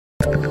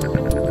All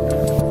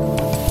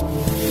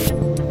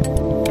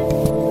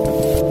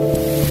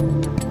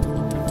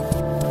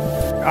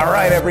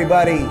right,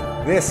 everybody,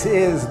 this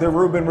is the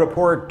Rubin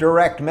Report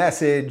Direct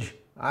Message.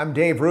 I'm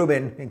Dave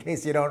Rubin, in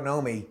case you don't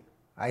know me.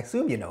 I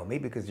assume you know me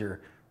because you're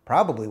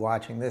probably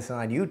watching this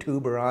on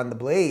YouTube or on The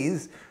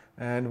Blaze,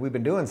 and we've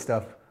been doing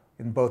stuff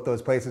in both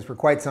those places for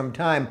quite some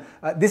time.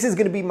 This is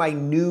going to be my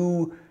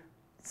new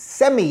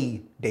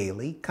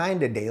semi-daily,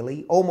 kind of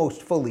daily,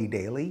 almost fully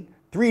daily,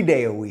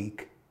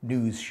 3-day-a-week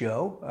news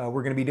show.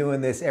 We're going to be doing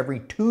this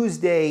every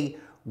Tuesday,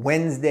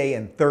 Wednesday,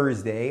 and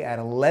Thursday at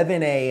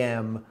 11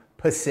 a.m.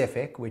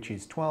 Pacific, which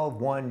is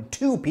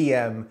 2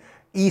 p.m.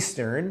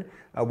 Eastern,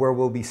 where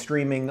we'll be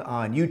streaming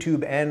on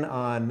YouTube and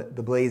on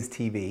The Blaze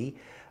TV,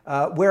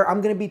 where I'm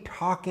going to be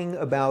talking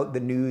about the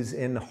news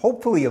in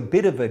hopefully a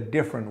bit of a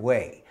different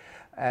way.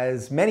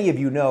 As many of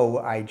you know,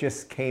 I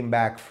just came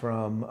back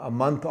from a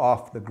month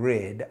off the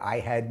grid. I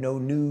had no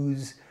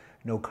news,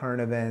 no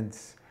current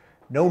events,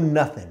 no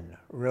nothing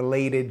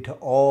related to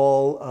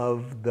all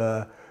of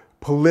the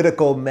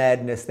political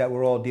madness that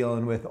we're all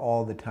dealing with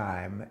all the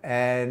time.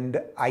 And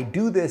I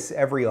do this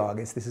every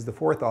August. This is the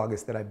 4th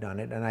August that I've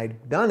done it. And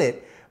I've done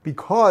it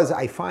because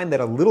I find that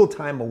a little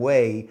time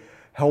away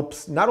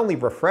helps not only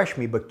refresh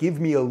me, but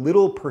give me a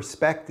little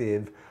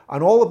perspective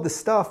on all of the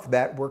stuff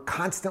that we're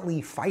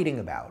constantly fighting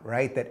about,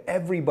 right? That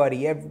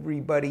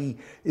everybody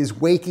is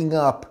waking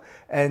up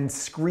and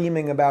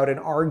screaming about and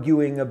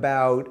arguing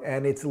about,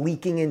 and it's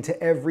leaking into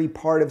every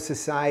part of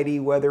society,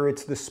 whether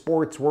it's the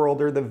sports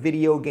world or the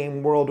video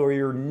game world or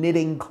your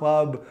knitting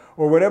club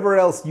or whatever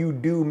else you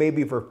do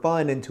maybe for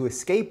fun and to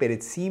escape it.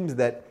 It seems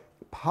that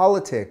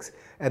politics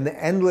and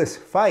the endless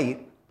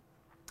fight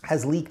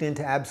has leaked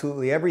into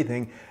absolutely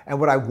everything. And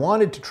what I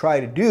wanted to try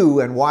to do,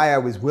 and why I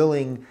was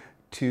willing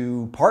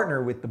to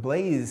partner with The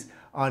Blaze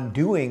on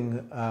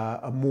doing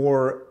a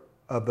more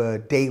of a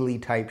daily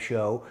type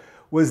show,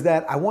 was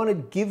that I want to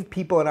give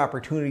people an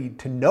opportunity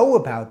to know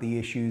about the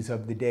issues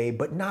of the day,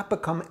 but not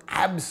become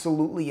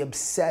absolutely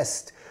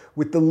obsessed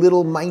with the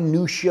little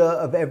minutia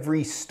of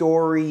every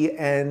story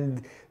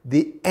and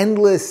the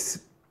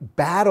endless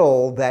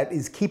battle that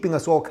is keeping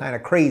us all kind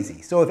of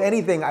crazy. So if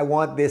anything, I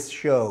want this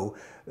show,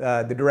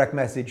 the direct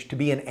message, to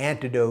be an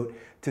antidote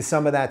to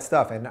some of that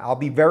stuff. And I'll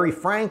be very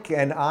frank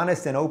and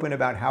honest and open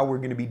about how we're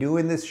going to be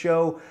doing this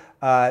show.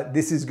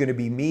 This is going to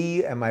be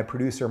me and my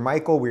producer,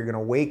 Michael. We're going to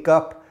wake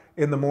up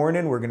in the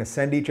morning. We're going to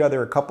send each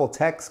other a couple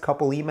texts,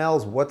 couple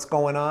emails. What's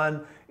going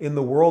on in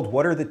the world?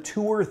 What are the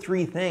 2 or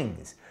 3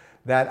 things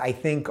that I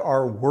think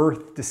are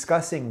worth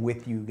discussing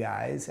with you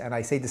guys? And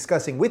I say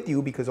discussing with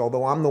you because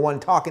although I'm the one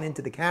talking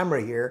into the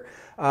camera here,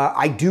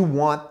 I do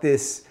want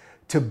this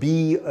to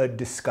be a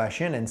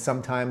discussion, and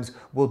sometimes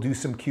we'll do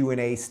some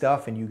Q&A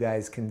stuff and you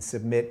guys can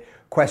submit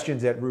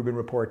questions at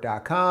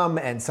rubinreport.com,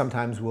 and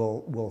sometimes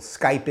we'll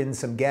Skype in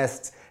some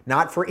guests,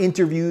 not for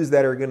interviews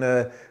that are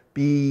gonna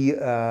be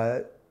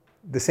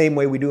the same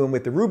way we do them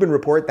with the Rubin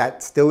Report.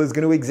 That still is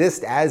going to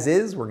exist as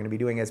is. We're going to be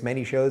doing as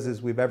many shows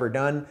as we've ever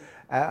done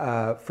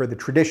for the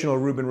traditional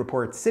Rubin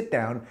Report sit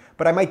down,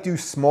 but I might do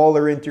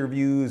smaller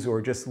interviews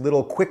or just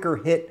little quicker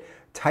hit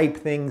type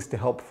things to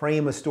help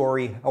frame a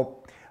story,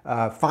 help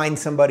find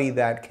somebody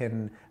that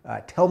can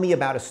tell me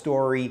about a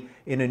story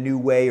in a new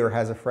way or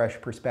has a fresh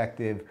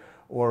perspective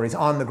or is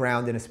on the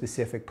ground in a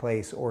specific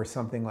place or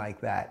something like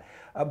that.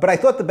 But I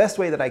thought the best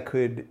way that I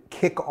could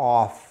kick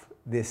off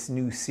this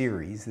new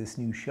series, this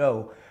new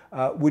show,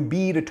 would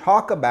be to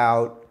talk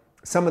about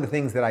some of the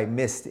things that I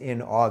missed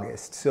in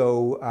August.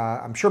 So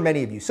I'm sure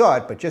many of you saw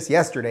it, but just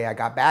yesterday I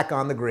got back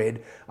on the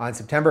grid on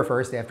September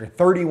 1st after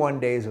 31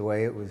 days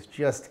away. It was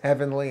just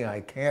heavenly. I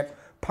can't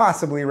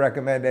possibly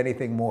recommend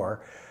anything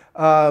more.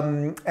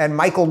 And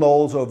Michael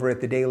Knowles over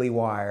at the Daily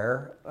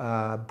Wire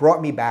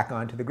brought me back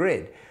onto the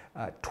grid.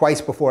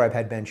 Twice before I've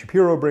had Ben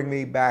Shapiro bring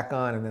me back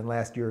on, and then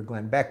last year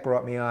Glenn Beck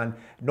brought me on.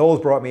 Knowles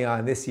brought me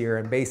on this year,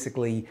 and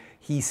basically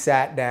he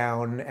sat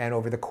down and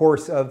over the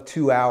course of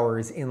 2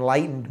 hours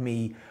enlightened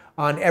me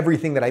on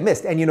everything that I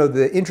missed. And you know,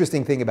 the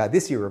interesting thing about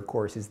this year, of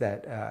course, is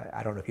that,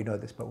 I don't know if you know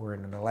this, but we're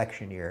in an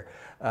election year.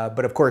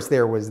 But of course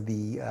there was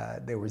the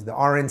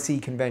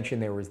RNC convention,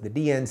 there was the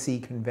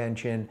DNC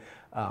convention,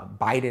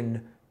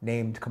 Biden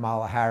named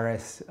Kamala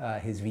Harris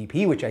his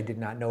VP, which I did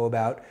not know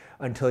about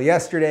until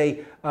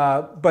yesterday.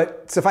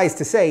 But suffice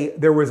to say,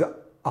 there was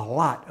a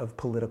lot of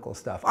political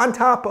stuff on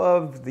top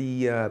of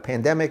the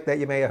pandemic that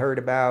you may have heard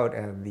about,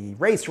 and the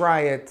race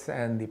riots,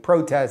 and the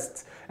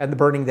protests, and the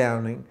burning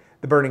down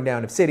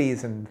of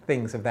cities and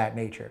things of that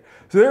nature.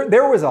 So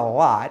there was a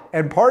lot,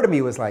 and part of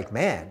me was like,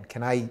 man,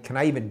 can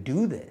I even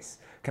do this?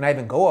 Can I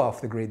even go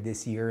off the grid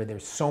this year?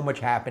 There's so much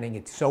happening.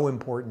 It's so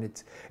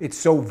important. It's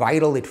so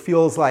vital. It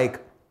feels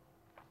like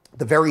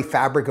the very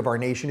fabric of our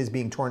nation is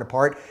being torn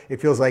apart. It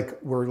feels like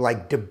we're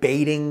like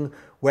debating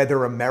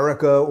whether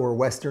America or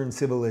Western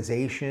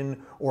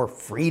civilization or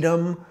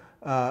freedom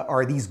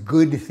are these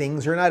good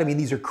things or not. I mean,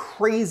 these are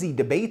crazy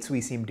debates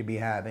we seem to be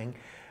having.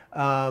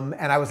 And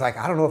I was like,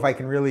 I don't know if I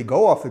can really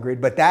go off the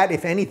grid, but that,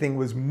 if anything,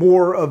 was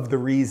more of the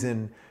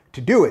reason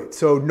to do it.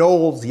 So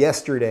Knowles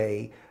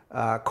yesterday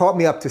caught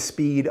me up to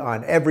speed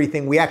on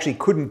everything. We actually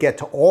couldn't get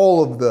to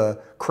all of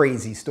the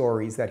crazy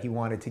stories that he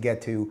wanted to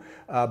get to,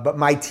 but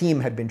my team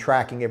had been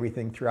tracking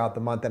everything throughout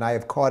the month, and I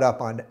have caught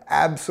up on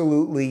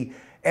absolutely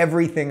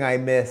everything I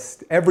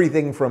missed,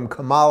 everything from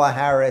Kamala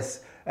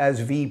Harris as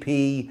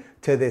VP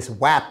to this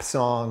WAP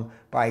song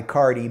by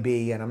Cardi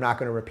B, and I'm not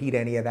going to repeat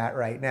any of that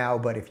right now,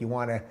 but if you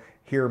want to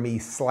hear me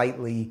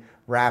slightly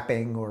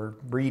rapping or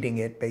reading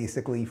it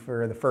basically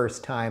for the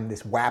first time,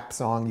 this WAP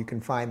song, you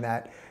can find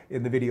that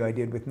in the video I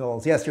did with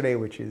Knowles yesterday,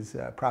 which is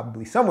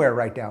probably somewhere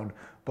right down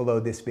below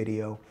this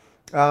video.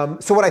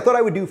 So what I thought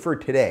I would do for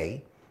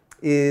today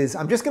is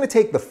I'm just going to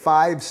take the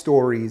 5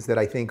 stories that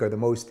I think are the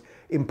most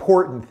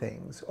important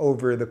things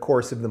over the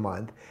course of the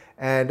month.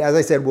 And as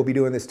I said, we'll be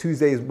doing this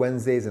Tuesdays,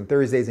 Wednesdays, and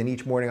Thursdays, and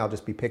each morning I'll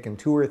just be picking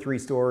 2 or 3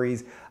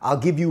 stories. I'll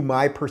give you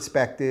my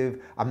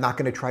perspective. I'm not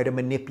going to try to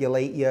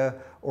manipulate you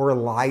or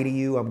lie to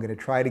you. I'm going to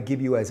try to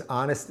give you as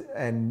honest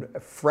and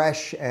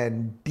fresh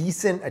and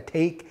decent a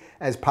take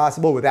as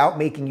possible without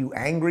making you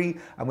angry.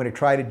 I'm going to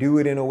try to do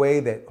it in a way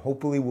that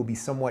hopefully will be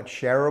somewhat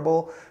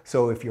shareable.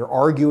 So if you're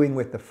arguing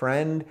with a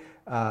friend,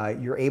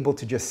 you're able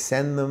to just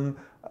send them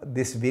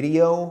this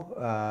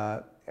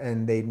video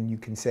and then you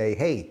can say,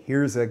 hey,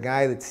 here's a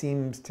guy that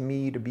seems to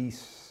me to be,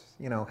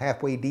 you know,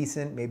 halfway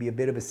decent, maybe a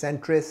bit of a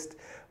centrist,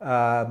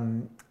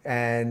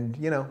 and,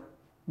 you know,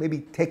 maybe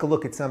take a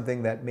look at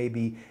something that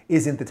maybe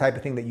isn't the type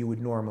of thing that you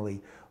would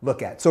normally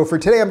look at. So for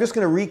today, I'm just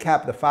going to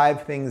recap the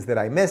 5 things that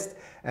I missed,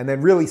 and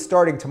then really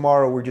starting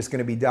tomorrow, we're just going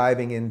to be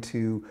diving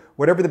into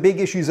whatever the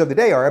big issues of the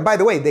day are. And by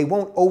the way, they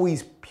won't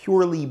always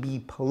purely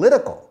be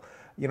political.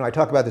 You know, I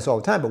talk about this all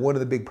the time, but one of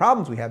the big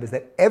problems we have is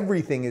that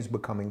everything is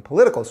becoming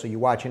political. So you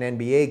watch an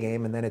NBA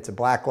game and then it's a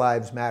Black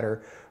Lives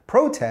Matter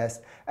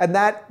protest, and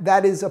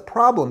that is a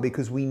problem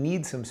because we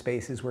need some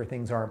spaces where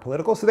things aren't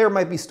political. So there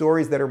might be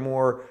stories that are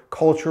more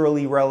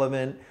culturally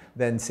relevant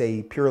than,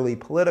 say, purely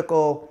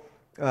political.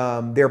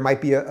 There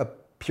might be a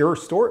pure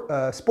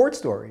sports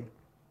story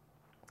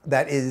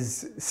that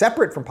is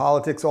separate from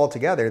politics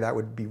altogether. That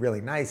would be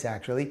really nice,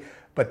 actually.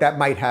 But that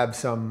might have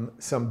some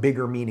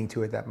bigger meaning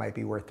to it that might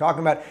be worth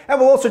talking about. And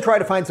we'll also try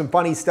to find some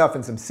funny stuff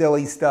and some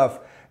silly stuff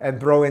and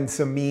throw in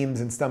some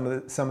memes and some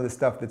of the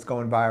stuff that's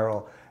going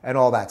viral and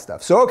all that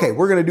stuff. So, okay,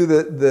 we're going to do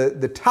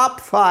the top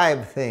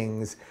 5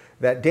 things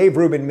that Dave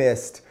Rubin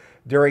missed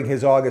during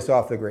his August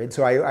off the grid.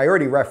 So I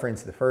already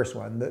referenced the first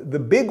one. The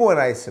big one,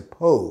 I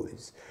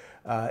suppose,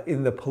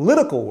 in the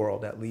political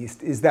world at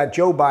least, is that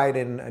Joe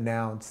Biden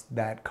announced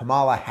that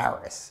Kamala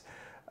Harris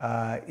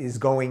is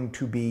going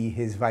to be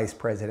his vice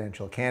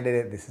presidential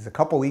candidate. This is a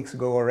couple weeks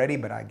ago already,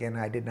 but again,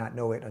 I did not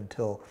know it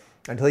until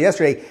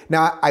yesterday.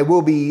 Now, I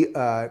will be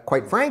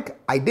quite frank,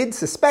 I did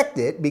suspect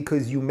it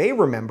because you may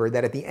remember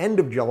that at the end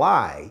of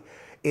July,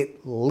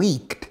 it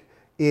leaked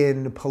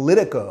in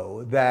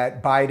Politico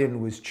that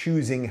Biden was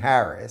choosing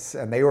Harris,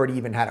 and they already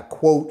even had a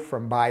quote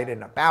from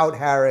Biden about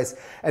Harris.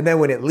 And then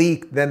when it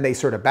leaked, then they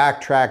sort of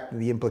backtracked,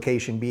 the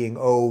implication being,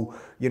 oh,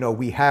 you know,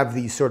 we have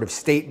these sort of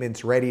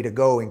statements ready to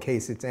go in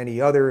case it's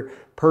any other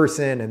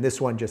person, and this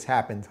one just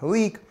happened to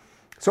leak.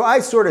 So I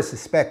sort of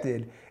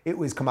suspected it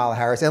was Kamala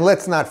Harris. And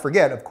let's not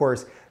forget, of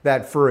course,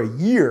 that for a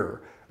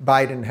year,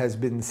 Biden has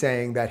been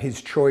saying that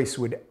his choice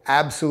would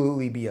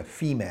absolutely be a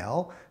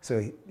female. So,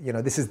 you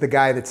know, this is the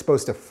guy that's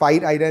supposed to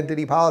fight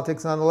identity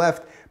politics on the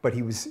left, but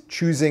he was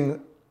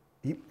choosing,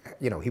 he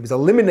was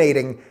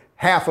eliminating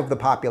half of the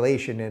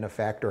population in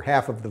effect, or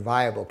half of the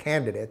viable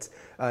candidates,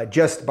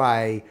 just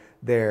by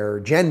their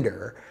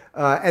gender.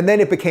 And then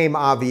it became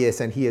obvious,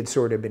 and he had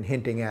sort of been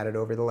hinting at it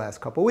over the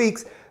last couple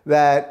weeks,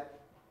 that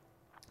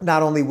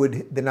not only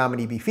would the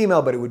nominee be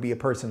female, but it would be a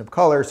person of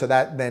color. So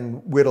that then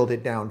whittled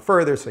it down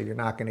further. So you're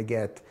not going to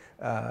get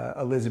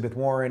Elizabeth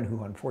Warren,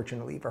 who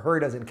unfortunately for her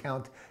doesn't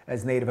count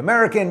as Native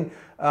American.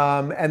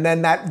 And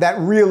then that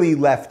really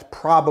left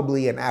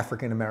probably an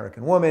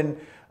African-American woman.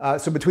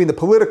 So between the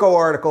Politico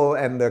article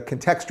and the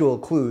contextual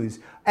clues,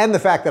 and the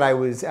fact that I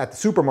was at the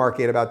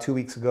supermarket about 2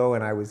 weeks ago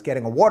and I was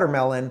getting a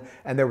watermelon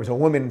and there was a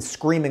woman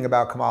screaming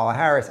about Kamala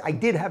Harris, I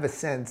did have a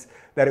sense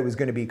that it was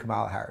going to be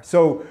Kamala Harris.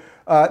 So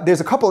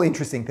there's a couple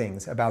interesting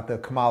things about the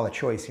Kamala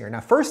choice here. Now,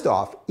 first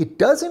off, it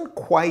doesn't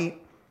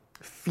quite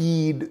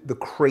feed the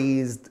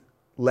crazed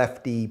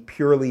lefty,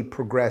 purely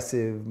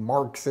progressive,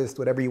 Marxist,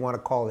 whatever you want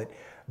to call it,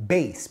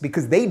 base,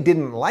 because they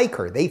didn't like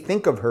her. They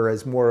think of her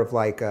as more of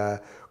like a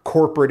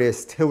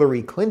corporatist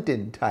Hillary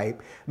Clinton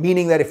type,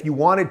 meaning that if you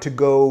wanted to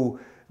go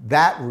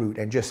that route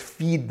and just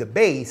feed the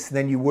base,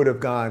 then you would have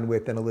gone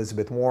with an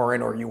Elizabeth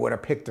Warren, or you would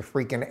have picked a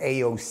freaking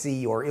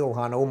AOC or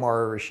Ilhan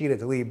Omar or Rashida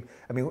Tlaib.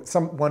 I mean,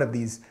 one of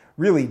these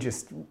really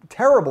just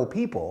terrible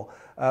people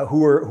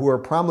who are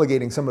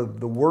promulgating some of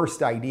the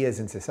worst ideas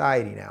in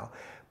society now.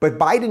 But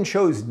Biden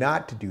chose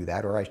not to do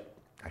that, or I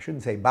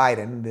shouldn't say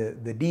Biden,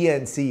 the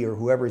DNC or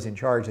whoever's in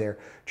charge there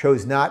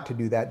chose not to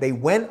do that. They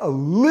went a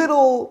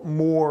little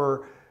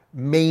more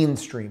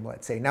mainstream,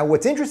 let's say. Now,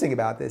 what's interesting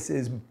about this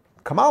is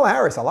Kamala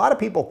Harris, a lot of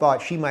people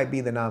thought she might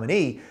be the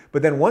nominee,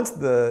 but then once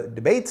the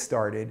debate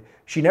started,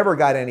 she never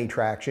got any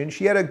traction.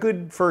 She had a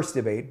good first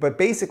debate, but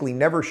basically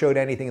never showed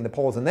anything in the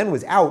polls and then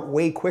was out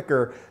way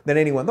quicker than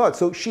anyone thought.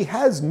 So she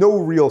has no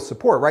real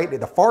support, right?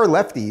 The far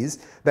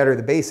lefties that are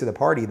the base of the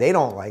party, they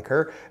don't like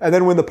her. And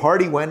then when the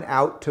party went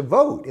out to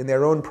vote in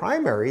their own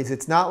primaries,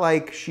 it's not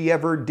like she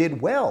ever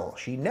did well.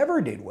 She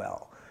never did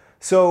well.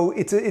 So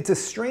it's a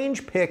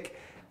strange pick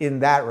in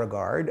that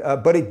regard,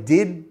 but it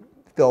did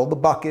fill the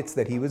buckets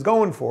that he was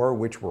going for,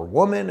 which were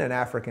woman and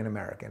African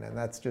American. And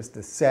that's just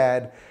a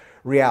sad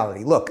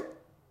reality. Look,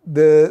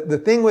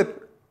 the thing with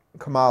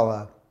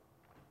Kamala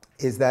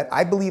is that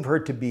I believe her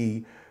to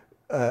be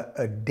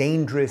a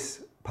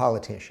dangerous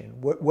politician.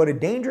 What a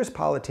dangerous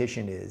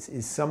politician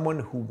is someone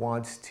who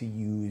wants to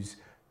use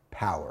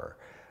power,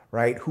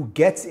 right? Who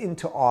gets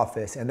into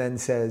office and then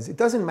says, it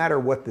doesn't matter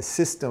what the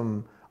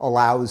system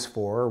allows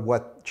for,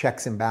 what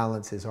checks and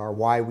balances are,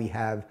 why we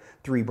have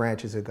 3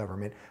 branches of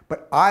government,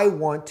 but I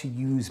want to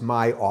use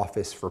my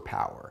office for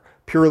power,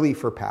 purely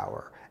for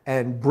power,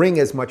 and bring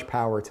as much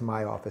power to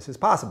my office as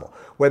possible.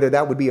 Whether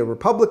that would be a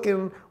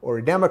Republican or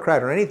a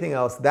Democrat or anything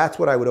else, that's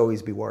what I would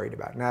always be worried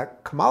about. Now,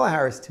 Kamala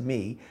Harris, to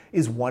me,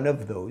 is one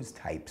of those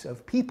types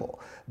of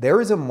people.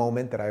 There is a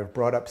moment that I've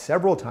brought up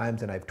several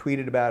times, and I've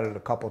tweeted about it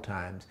a couple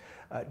times,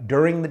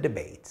 during the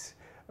debates,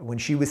 when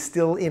she was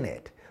still in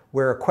it,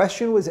 where a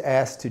question was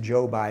asked to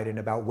Joe Biden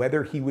about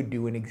whether he would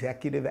do an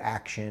executive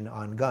action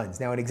on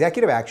guns. Now, an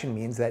executive action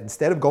means that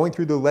instead of going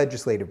through the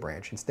legislative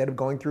branch, instead of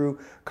going through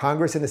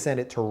Congress and the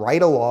Senate to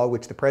write a law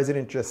which the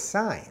president just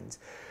signs,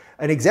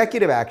 an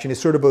executive action is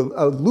sort of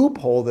a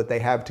loophole that they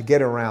have to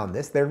get around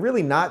this. They're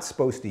really not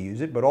supposed to use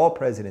it, but all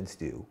presidents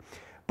do.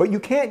 But you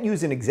can't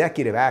use an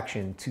executive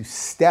action to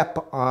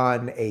step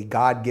on a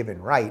God-given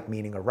right,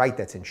 meaning a right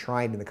that's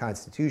enshrined in the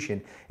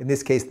Constitution. In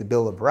this case, the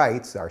Bill of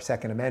Rights, our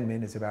Second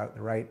Amendment, is about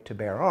the right to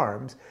bear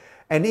arms.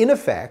 And in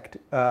effect,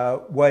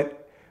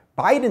 what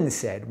Biden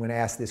said when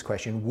asked this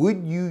question,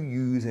 would you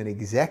use an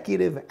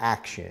executive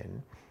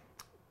action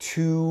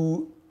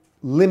to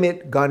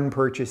limit gun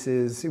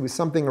purchases? It was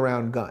something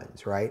around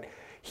guns, right?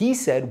 He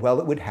said,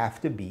 well, it would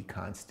have to be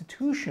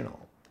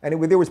constitutional.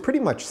 And there was pretty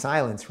much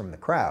silence from the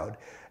crowd.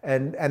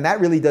 And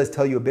that really does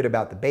tell you a bit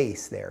about the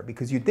base there,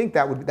 because you'd think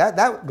that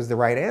was the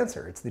right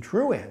answer. It's the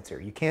true answer.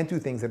 You can't do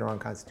things that are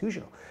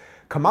unconstitutional.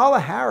 Kamala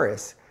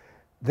Harris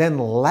then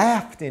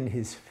laughed in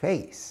his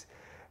face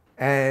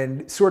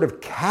and sort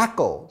of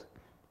cackled.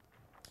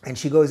 And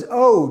she goes,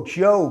 oh,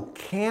 Joe,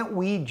 can't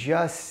we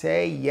just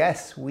say,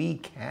 yes, we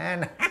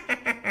can?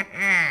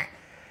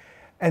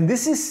 And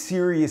this is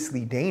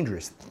seriously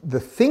dangerous. The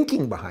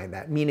thinking behind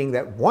that, meaning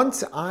that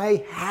once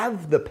I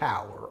have the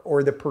power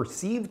or the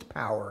perceived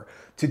power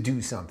to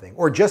do something,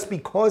 or just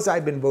because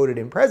I've been voted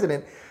in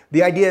president,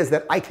 the idea is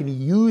that I can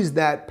use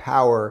that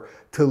power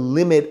to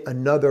limit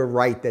another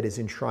right that is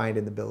enshrined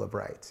in the Bill of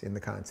Rights, in the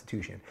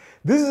Constitution.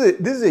 This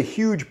is a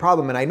huge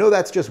problem, and I know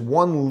that's just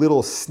one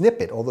little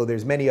snippet, although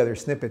there's many other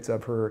snippets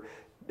of her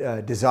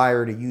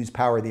desire to use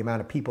power, the amount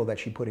of people that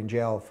she put in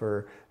jail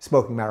for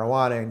smoking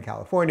marijuana in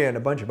California and a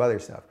bunch of other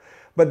stuff.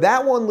 But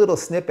that one little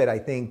snippet, I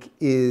think,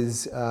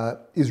 is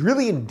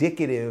really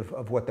indicative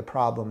of what the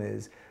problem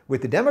is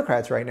with the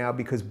Democrats right now,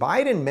 because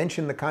Biden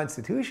mentioned the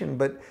Constitution,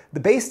 but the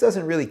base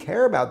doesn't really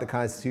care about the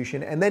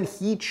Constitution. And then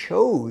he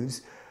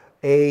chose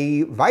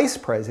a vice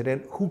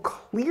president who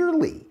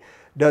clearly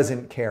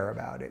doesn't care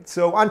about it.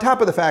 So on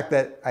top of the fact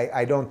that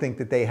I don't think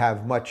that they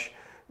have much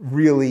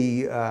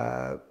really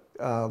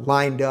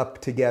lined up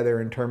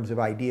together in terms of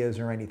ideas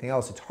or anything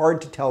else, it's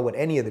hard to tell what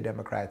any of the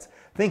Democrats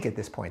think at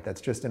this point.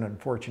 That's just an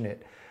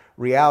unfortunate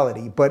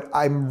reality. But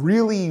I'm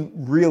really,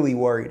 really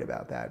worried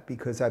about that,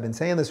 because I've been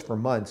saying this for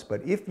months,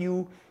 but if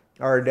you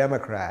are a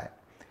Democrat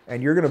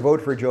and you're going to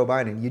vote for Joe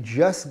Biden, you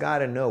just got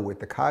to know with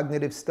the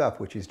cognitive stuff,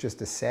 which is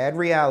just a sad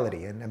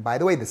reality. And by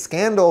the way, the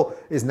scandal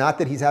is not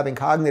that he's having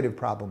cognitive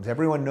problems.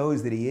 Everyone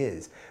knows that he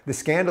is. The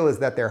scandal is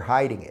that they're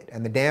hiding it.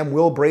 And the dam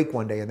will break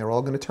one day and they're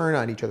all going to turn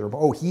on each other.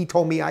 Oh, he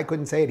told me I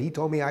couldn't say it. He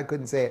told me I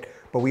couldn't say it.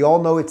 But we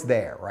all know it's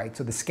there, right?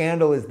 So the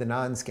scandal is the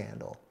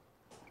non-scandal.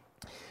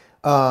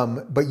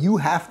 But you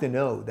have to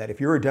know that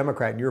if you're a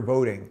Democrat and you're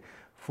voting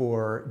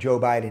for Joe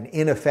Biden,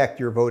 in effect,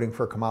 you're voting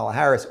for Kamala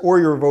Harris, or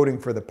you're voting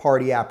for the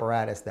party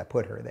apparatus that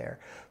put her there.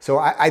 So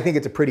I think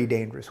it's a pretty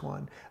dangerous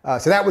one.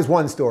 So that was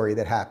one story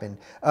that happened.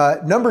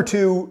 Number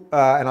two,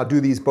 and I'll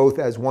do these both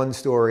as one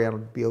story, and I'll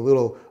be a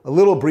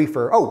little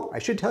briefer. Oh, I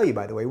should tell you,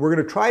 by the way, we're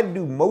going to try to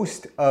do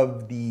most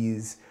of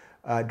these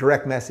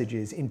direct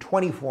messages in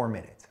 24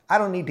 minutes. I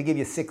don't need to give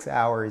you 6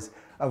 hours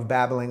of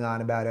babbling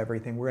on about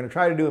everything. We're going to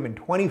try to do them in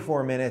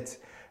 24 minutes.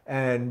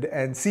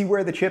 And see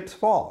where the chips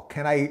fall.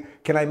 Can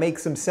I make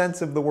some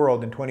sense of the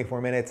world in 24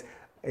 minutes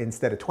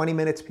instead of 20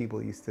 minutes?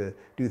 People used to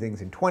do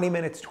things in 20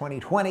 minutes,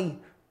 2020.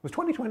 Was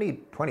 2020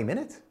 20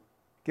 minutes?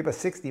 give us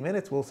 60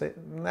 minutes, we'll say,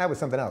 that was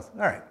something else.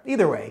 All right,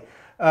 either way,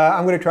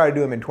 I'm going to try to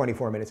do them in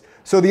 24 minutes.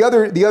 So the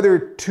other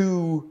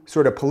two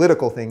sort of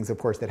political things, of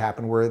course, that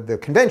happened were the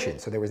convention.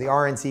 So there was the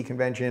RNC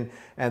convention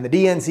and the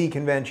DNC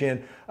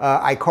convention.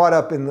 I caught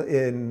up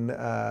in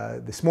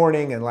this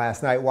morning and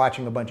last night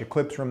watching a bunch of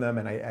clips from them,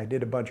 and I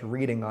did a bunch of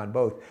reading on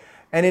both.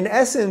 And in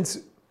essence,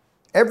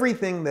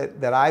 everything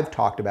that I've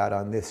talked about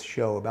on this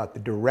show about the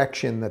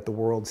direction that the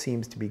world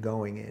seems to be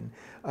going in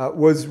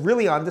was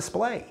really on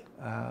display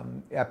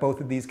at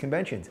both of these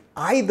conventions.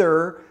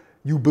 Either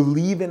you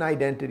believe in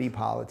identity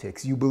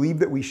politics, you believe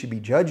that we should be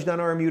judged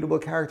on our immutable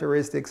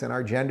characteristics and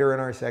our gender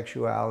and our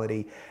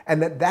sexuality,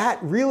 and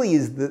that really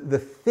is the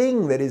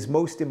thing that is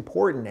most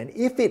important. And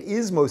if it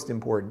is most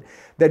important,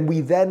 then we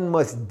then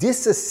must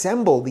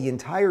disassemble the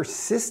entire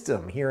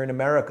system here in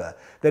America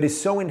that is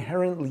so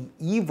inherently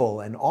evil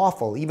and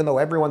awful, even though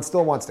everyone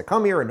still wants to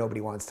come here and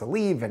nobody wants to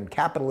leave, and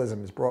capitalism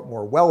has brought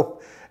more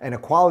wealth and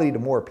equality to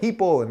more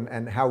people,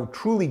 and how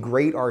truly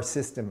great our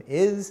system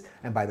is.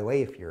 And by the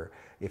way, if you're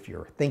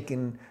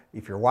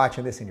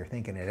watching this and you're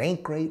thinking it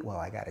ain't great, well,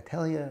 I got to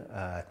tell you,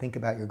 think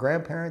about your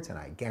grandparents, and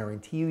I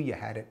guarantee you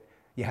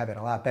have it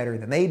a lot better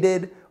than they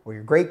did, or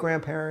your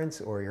great-grandparents,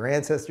 or your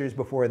ancestors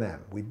before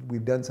them.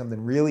 We've done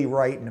something really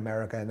right in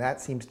America, and that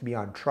seems to be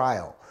on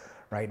trial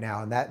right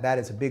now, and that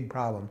is a big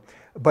problem.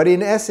 But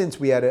in essence,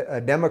 we had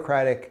a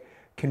Democratic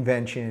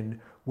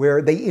convention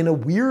where they, in a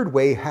weird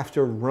way, have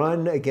to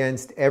run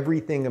against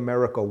everything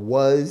America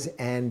was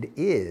and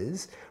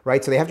is,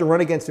 right? So they have to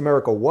run against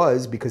America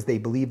was because they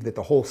believe that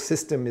the whole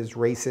system is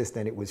racist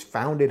and it was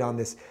founded on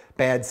this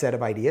bad set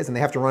of ideas. And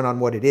they have to run on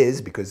what it is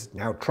because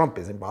now Trump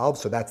is involved,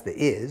 so that's the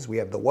is. We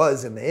have the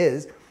was and the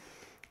is.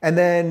 And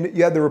then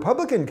you have the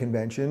Republican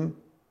convention,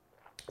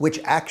 which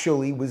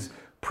actually was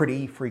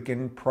pretty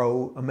freaking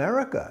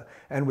pro-America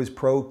and was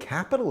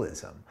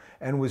pro-capitalism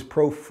and was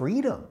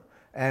pro-freedom.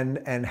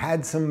 And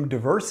had some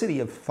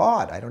diversity of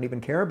thought. I don't even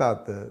care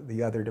about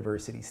the other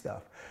diversity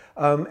stuff.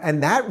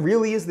 And that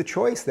really is the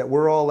choice that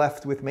we're all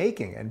left with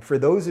making. And for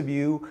those of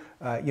you,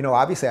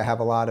 obviously I have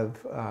a lot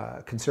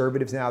of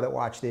conservatives now that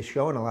watch this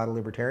show and a lot of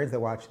libertarians that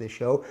watch this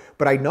show,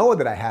 but I know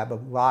that I have a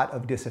lot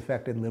of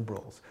disaffected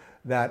liberals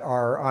that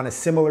are on a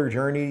similar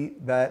journey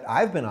that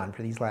I've been on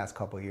for these last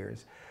couple of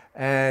years.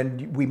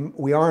 And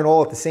we aren't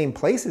all at the same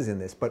places in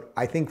this, but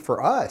I think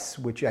for us,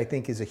 which I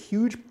think is a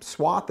huge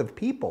swath of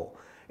people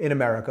in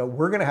America,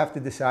 we're going to have to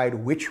decide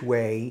which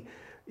way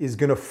is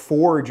going to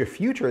forge a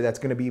future that's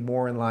going to be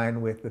more in line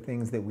with the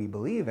things that we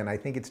believe. And I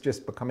think it's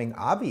just becoming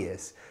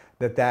obvious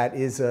that that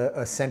is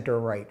a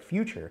center-right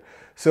future.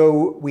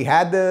 So we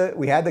had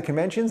the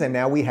conventions, and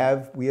now we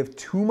have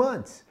 2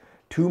 months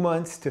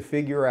to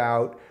figure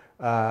out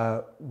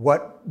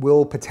what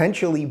will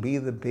potentially be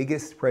the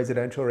biggest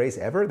presidential race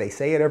ever. They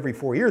say it every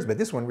 4 years, but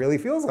this one really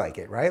feels like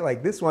it, right?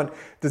 Like this one,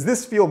 does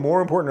this feel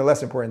more important or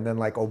less important than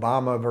like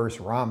Obama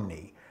versus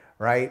Romney?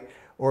 Right?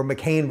 Or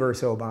McCain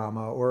versus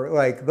Obama, or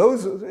like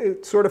those,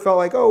 it sort of felt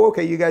like, oh,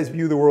 okay, you guys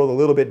view the world a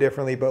little bit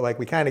differently, but like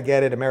we kind of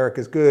get it,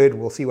 America's good,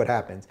 we'll see what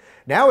happens.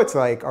 Now it's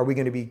like, are we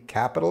going to be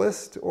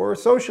capitalist or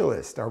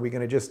socialist? Are we going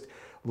to just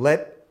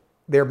let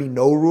there be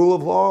no rule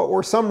of law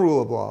or some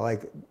rule of law?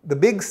 Like the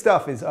big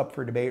stuff is up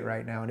for debate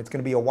right now, and it's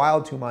going to be a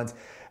wild 2 months.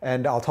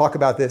 And I'll talk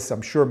about this,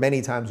 I'm sure,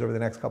 many times over the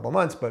next couple of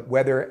months, but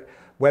whether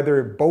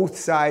both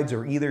sides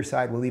or either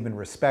side will even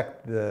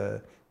respect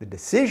the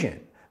decision,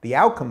 the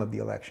outcome of the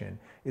election,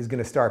 is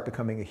going to start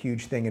becoming a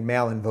huge thing in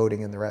mail-in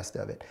voting and the rest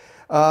of it.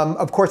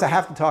 Of course, I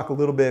have to talk a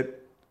little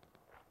bit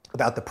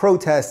about the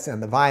protests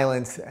and the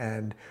violence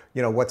and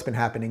what's been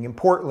happening in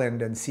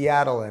Portland and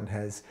Seattle and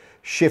has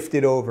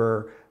shifted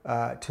over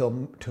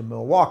to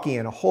Milwaukee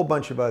and a whole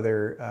bunch of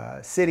other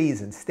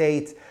cities and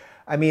states.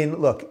 I mean,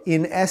 look,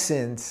 in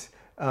essence,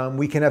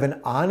 we can have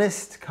an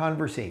honest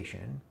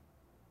conversation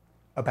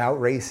about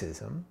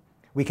racism.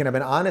 We can have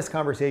an honest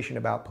conversation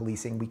about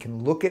policing. We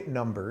can look at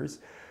numbers.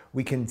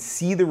 We can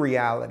see the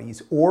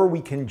realities, or we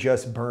can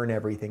just burn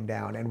everything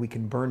down. And we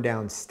can burn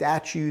down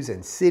statues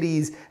and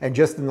cities. And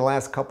just in the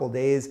last couple of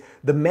days,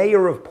 the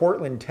mayor of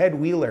Portland, Ted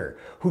Wheeler,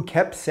 who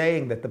kept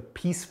saying that the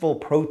peaceful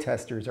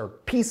protesters are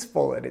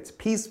peaceful and it's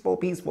peaceful,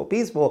 peaceful,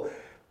 peaceful.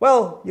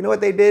 Well, you know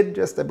what they did?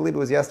 Just, I believe it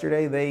was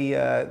yesterday,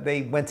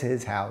 they went to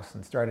his house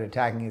and started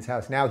attacking his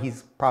house. Now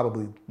he's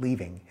probably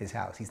leaving his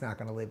house. He's not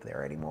going to live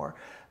there anymore.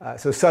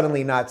 So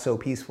suddenly not so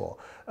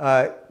peaceful.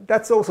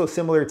 That's also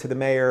similar to the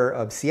mayor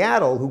of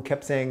Seattle, who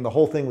kept saying the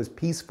whole thing was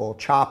peaceful.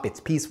 CHOP, it's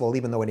peaceful,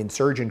 even though an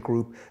insurgent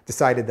group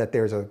decided that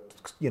there's a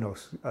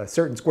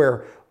certain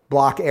square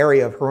block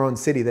area of her own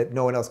city that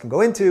no one else can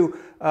go into.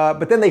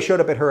 But then they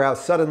showed up at her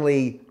house,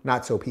 suddenly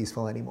not so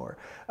peaceful anymore.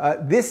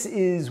 This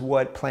is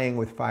what playing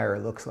with fire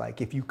looks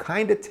like. If you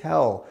kind of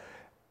tell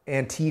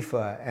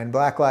Antifa and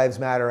Black Lives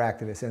Matter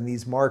activists and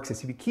these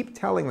Marxists, if you keep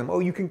telling them, oh,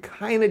 you can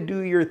kind of do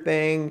your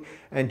thing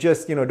and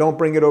just, don't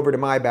bring it over to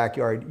my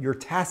backyard, you're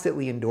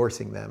tacitly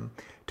endorsing them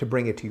to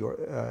bring it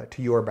to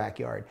your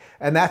backyard.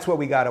 And that's what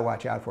we got to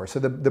watch out for. So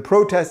the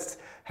protests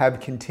have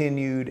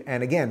continued.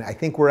 And again, I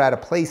think we're at a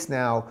place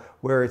now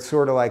where it's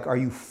sort of like, are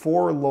you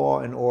for law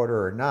and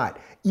order or not?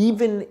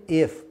 Even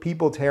if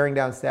people tearing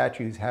down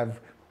statues have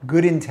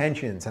good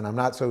intentions, and I'm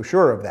not so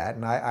sure of that,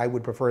 and I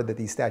would prefer that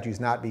these statues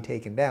not be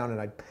taken down, and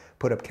I'd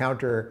put up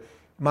counter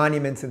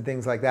monuments and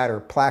things like that, or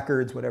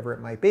placards, whatever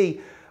it might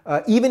be.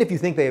 Even if you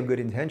think they have good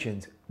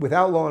intentions,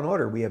 without law and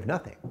order, we have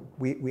nothing.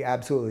 We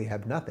absolutely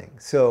have nothing.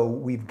 So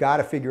we've got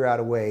to figure out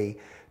a way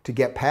to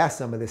get past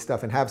some of this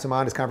stuff and have some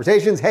honest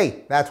conversations.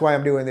 Hey, that's why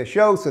I'm doing this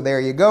show, so there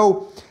you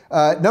go.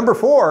 Number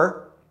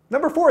four,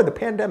 the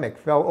pandemic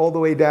fell all the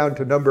way down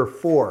to number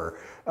 4.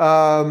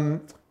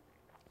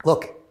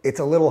 Look, it's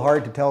a little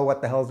hard to tell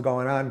what the hell's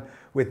going on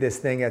with this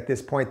thing at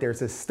this point.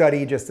 There's a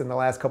study just in the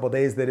last couple of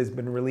days that has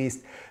been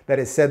released that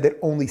has said that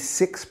only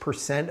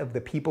 6% of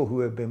the people who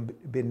have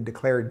been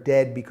declared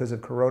dead because of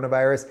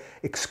coronavirus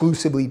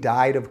exclusively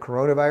died of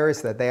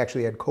coronavirus, that they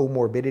actually had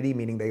comorbidity,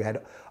 meaning they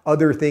had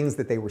other things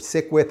that they were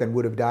sick with and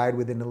would have died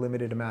within a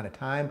limited amount of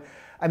time.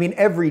 I mean,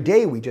 every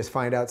day we just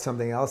find out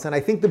something else. And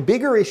I think the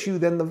bigger issue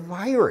than the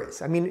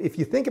virus, I mean, if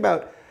you think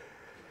about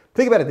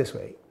it this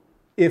way,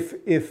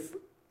 if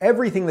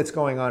everything that's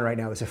going on right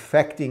now is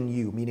affecting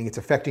you, meaning it's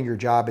affecting your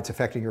job, it's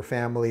affecting your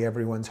family,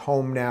 everyone's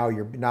home now,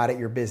 you're not at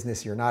your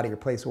business, you're not at your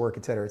place of work,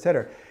 et cetera, et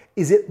cetera.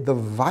 Is it the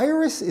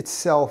virus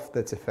itself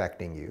that's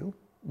affecting you,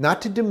 not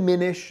to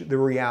diminish the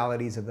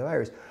realities of the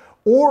virus,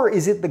 or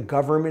is it the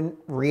government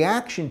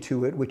reaction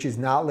to it, which is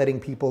not letting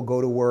people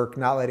go to work,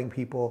 not letting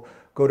people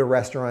go to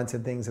restaurants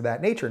and things of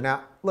that nature?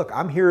 Now, look,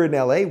 I'm here in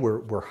LA.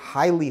 We're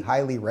highly,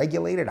 highly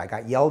regulated. I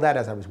got yelled at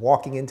as I was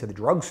walking into the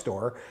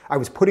drugstore. I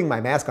was putting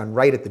my mask on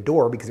right at the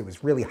door because it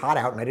was really hot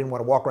out and I didn't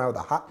want to walk around with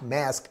a hot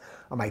mask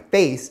on my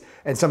face.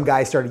 And some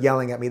guy started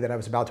yelling at me that I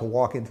was about to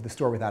walk into the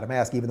store without a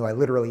mask, even though I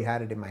literally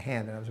had it in my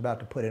hand and I was about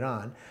to put it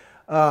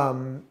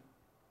on.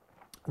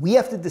 We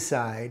have to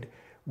decide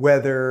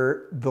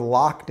whether the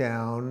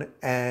lockdown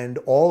and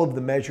all of the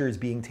measures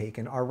being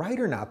taken are right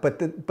or not. But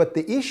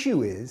the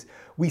issue is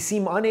we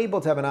seem unable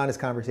to have an honest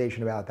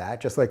conversation about that,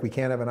 just like we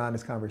can't have an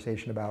honest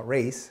conversation about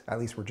race. At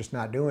least we're just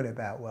not doing it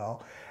that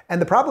well. And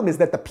the problem is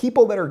that the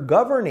people that are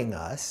governing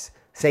us,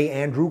 say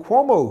Andrew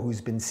Cuomo, who's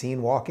been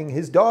seen walking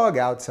his dog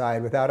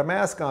outside without a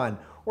mask on,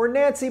 or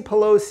Nancy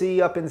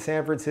Pelosi up in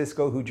San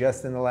Francisco, who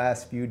just in the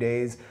last few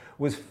days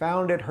was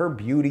found at her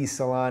beauty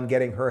salon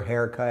getting her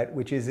hair cut,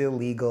 which is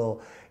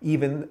illegal,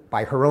 even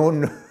by her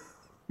own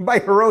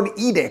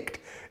edict,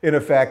 in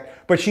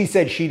effect. But she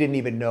said she didn't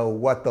even know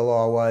what the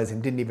law was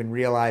and didn't even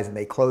realize, and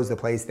they closed the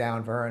place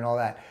down for her and all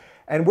that.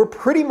 And we're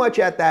pretty much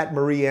at that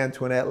Marie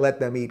Antoinette, let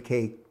them eat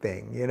cake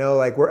thing. You know,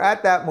 like we're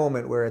at that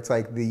moment where it's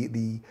like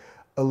the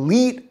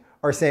elite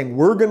are saying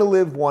we're gonna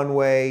live one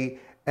way,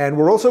 and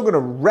we're also going to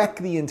wreck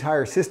the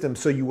entire system,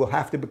 so you will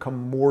have to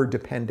become more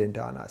dependent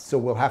on us. So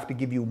we'll have to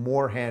give you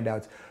more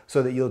handouts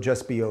so that you'll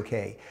just be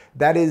okay.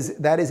 That is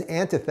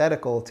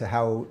antithetical to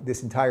how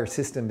this entire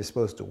system is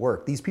supposed to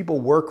work. These people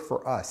work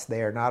for us.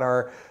 They are not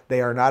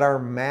our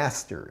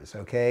masters,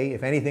 okay?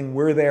 If anything,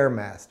 we're their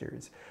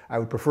masters. I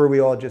would prefer we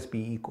all just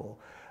be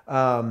equal.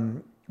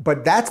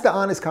 But that's the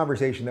honest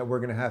conversation that we're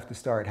going to have to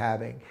start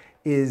having.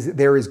 Is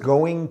there is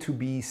going to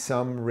be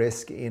some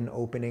risk in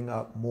opening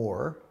up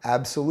more?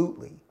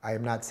 Absolutely. I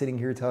am not sitting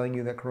here telling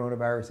you that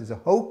coronavirus is a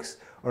hoax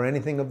or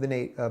anything of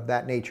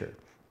that nature.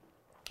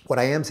 What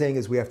I am saying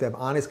is we have to have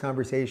honest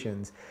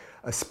conversations,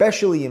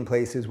 especially in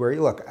places where,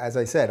 look, as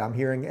I said, I'm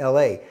here in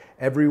LA.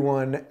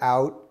 Everyone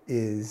out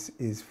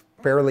is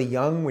fairly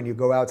young. When you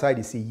go outside,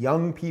 you see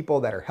young people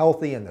that are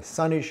healthy and the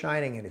sun is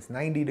shining and it's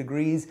 90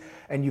 degrees.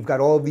 And you've got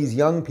all of these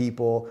young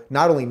people,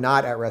 not only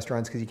not at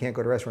restaurants because you can't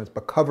go to restaurants,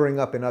 but covering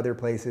up in other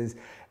places.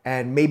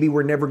 And maybe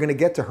we're never going to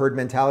get to herd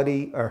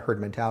mentality. We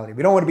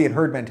don't want to be in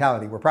herd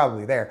mentality. We're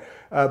probably there.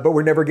 But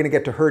we're never going to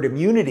get to herd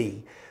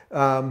immunity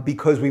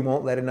because we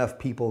won't let enough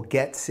people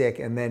get sick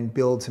and then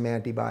build some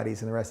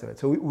antibodies and the rest of it.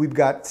 So we've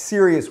got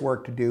serious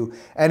work to do.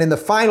 And in the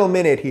final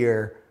minute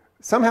here,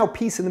 somehow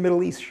peace in the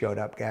Middle East showed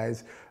up,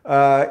 guys.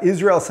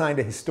 Israel signed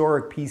a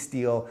historic peace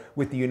deal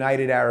with the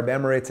United Arab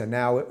Emirates, and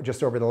now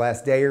just over the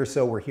last day or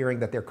so, we're hearing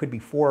that there could be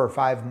 4 or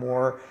 5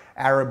 more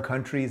Arab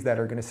countries that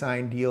are going to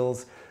sign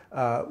deals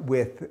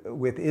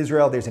with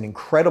Israel. There's an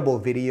incredible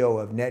video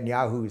of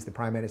Netanyahu, who's the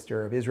Prime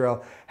Minister of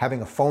Israel,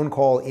 having a phone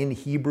call in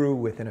Hebrew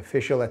with an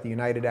official at the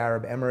United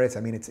Arab Emirates. I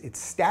mean, it's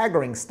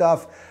staggering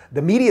stuff.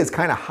 The media is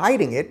kind of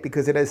hiding it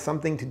because it has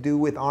something to do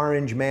with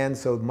Orange Man,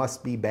 so it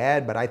must be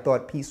bad. But I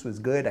thought peace was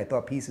good. I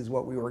thought peace is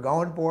what we were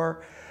going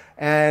for.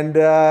 And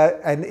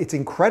it's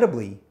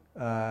incredibly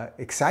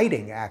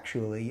exciting,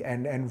 actually,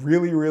 and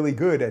really, really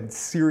good and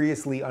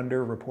seriously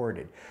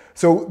underreported.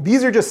 So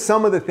these are just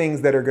some of the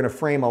things that are going to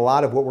frame a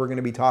lot of what we're going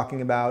to be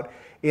talking about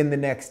in the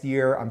next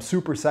year. I'm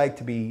super psyched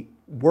to be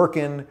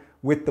working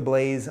with the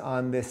Blaze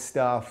on this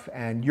stuff,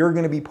 and you're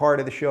going to be part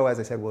of the show.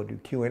 As I said, we'll do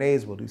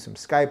Q&As, we'll do some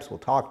Skypes, we'll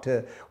talk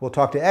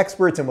to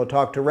experts, and we'll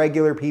talk to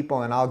regular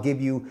people, and I'll give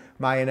you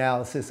my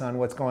analysis on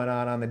what's going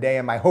on the day.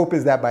 And my hope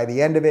is that by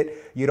the end of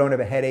it, you don't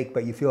have a headache,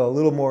 but you feel a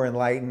little more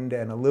enlightened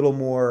and a little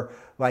more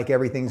like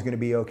everything's going to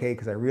be okay,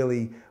 because I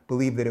really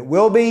believe that it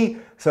will be.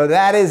 So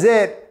that is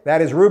it.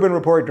 That is Rubin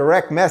Report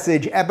Direct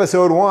Message,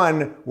 Episode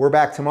 1. We're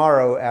back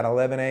tomorrow at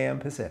 11 a.m.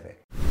 Pacific.